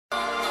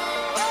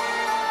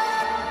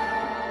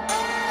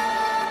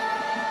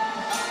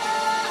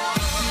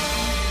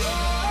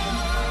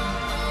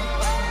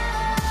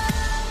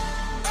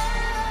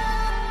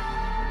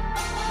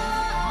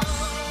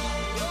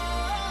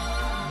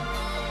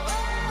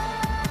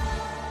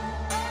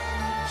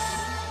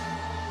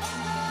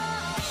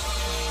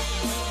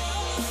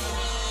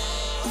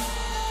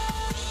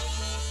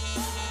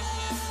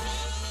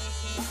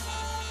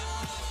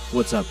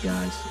What's up,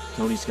 guys?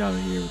 Tony Scholar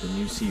here with a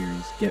new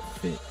series, Get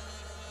Fit.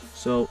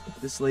 So,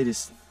 this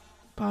latest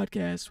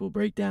podcast will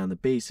break down the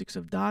basics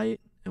of diet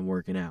and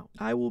working out.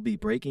 I will be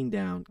breaking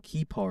down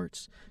key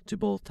parts to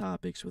both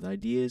topics with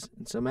ideas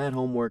and some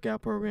at-home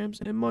workout programs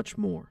and much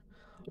more.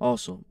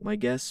 Also, my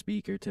guest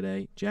speaker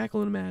today,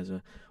 Jacquelyn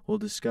Mazza, will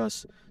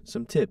discuss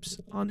some tips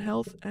on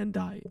health and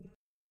diet.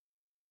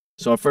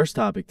 So our first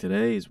topic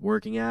today is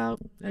working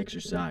out,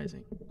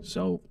 exercising.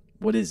 So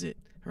what is it,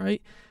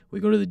 right? We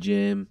go to the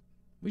gym,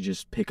 we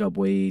just pick up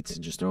weights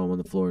and just throw them on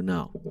the floor.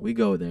 No, we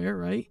go there,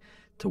 right,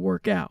 to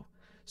work out.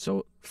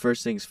 So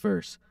first things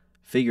first,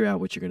 figure out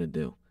what you're going to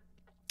do.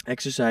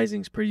 Exercising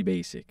is pretty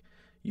basic.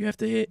 You have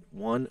to hit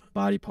one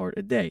body part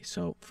a day.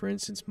 So for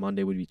instance,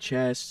 Monday would be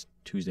chest,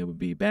 Tuesday would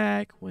be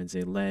back,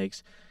 Wednesday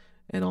legs,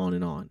 and on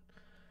and on.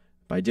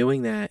 By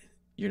doing that,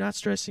 you're not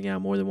stressing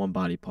out more than one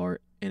body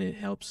part, and it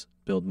helps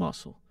build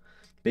muscle.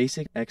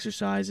 Basic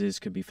exercises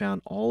can be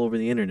found all over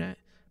the internet.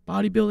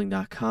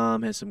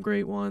 Bodybuilding.com has some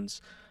great ones.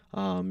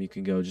 You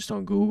can go just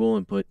on Google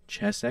and put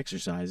chest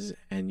exercises,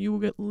 and you will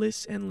get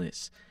lists and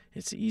lists.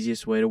 It's the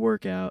easiest way to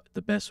work out,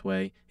 the best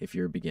way if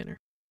you're a beginner.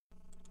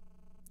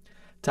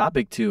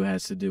 Topic 2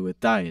 has to do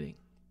with dieting.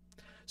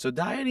 So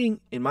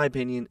dieting, in my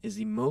opinion, is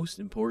the most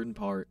important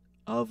part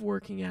of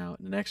working out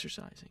and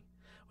exercising.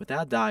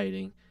 Without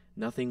dieting,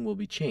 nothing will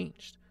be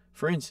changed.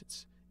 For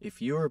instance,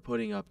 if you're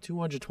putting up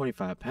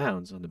 225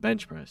 pounds on the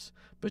bench press,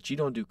 but you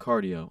don't do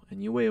cardio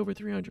and you weigh over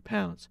 300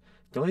 pounds,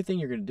 the only thing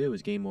you're going to do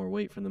is gain more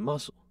weight from the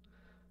muscle.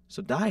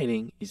 So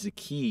dieting is the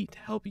key to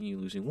helping you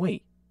losing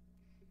weight.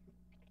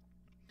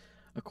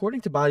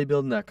 According to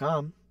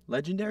bodybuilding.com,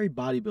 legendary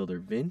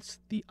bodybuilder Vince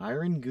the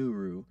Iron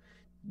Guru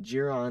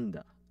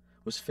Gironda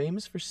was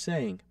famous for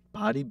saying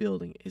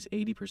bodybuilding is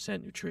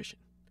 80% nutrition.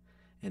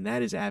 And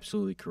that is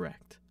absolutely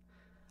correct.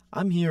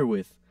 I'm here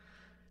with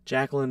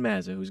Jacquelyn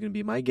Mazza, who's going to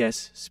be my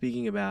guest,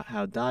 speaking about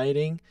how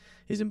dieting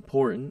is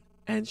important,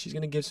 and she's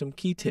going to give some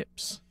key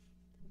tips.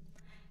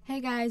 Hey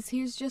guys,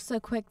 here's just a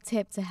quick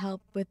tip to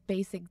help with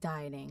basic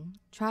dieting.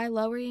 Try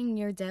lowering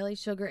your daily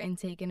sugar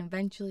intake and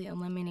eventually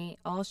eliminate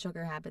all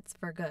sugar habits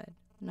for good.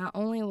 Not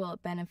only will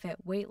it benefit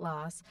weight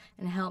loss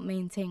and help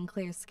maintain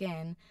clear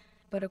skin,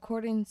 but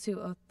according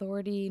to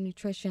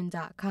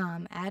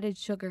authoritynutrition.com, added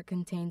sugar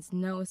contains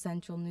no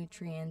essential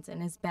nutrients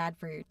and is bad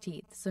for your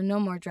teeth, so no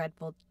more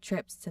dreadful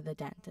trips to the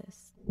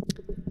dentist.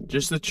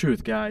 Just the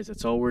truth, guys.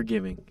 That's all we're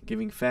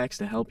giving facts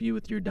to help you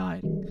with your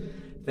diet.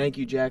 Thank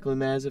you, Jacquelyn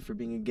Mazza, for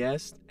being a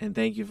guest, and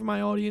thank you for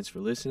my audience for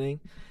listening.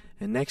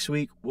 And next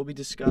week, we'll be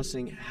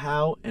discussing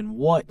how and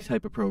what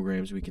type of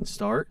programs we can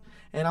start,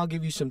 and I'll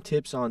give you some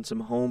tips on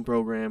some home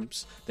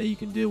programs that you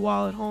can do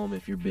while at home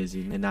if you're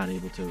busy and not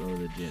able to go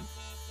to the gym.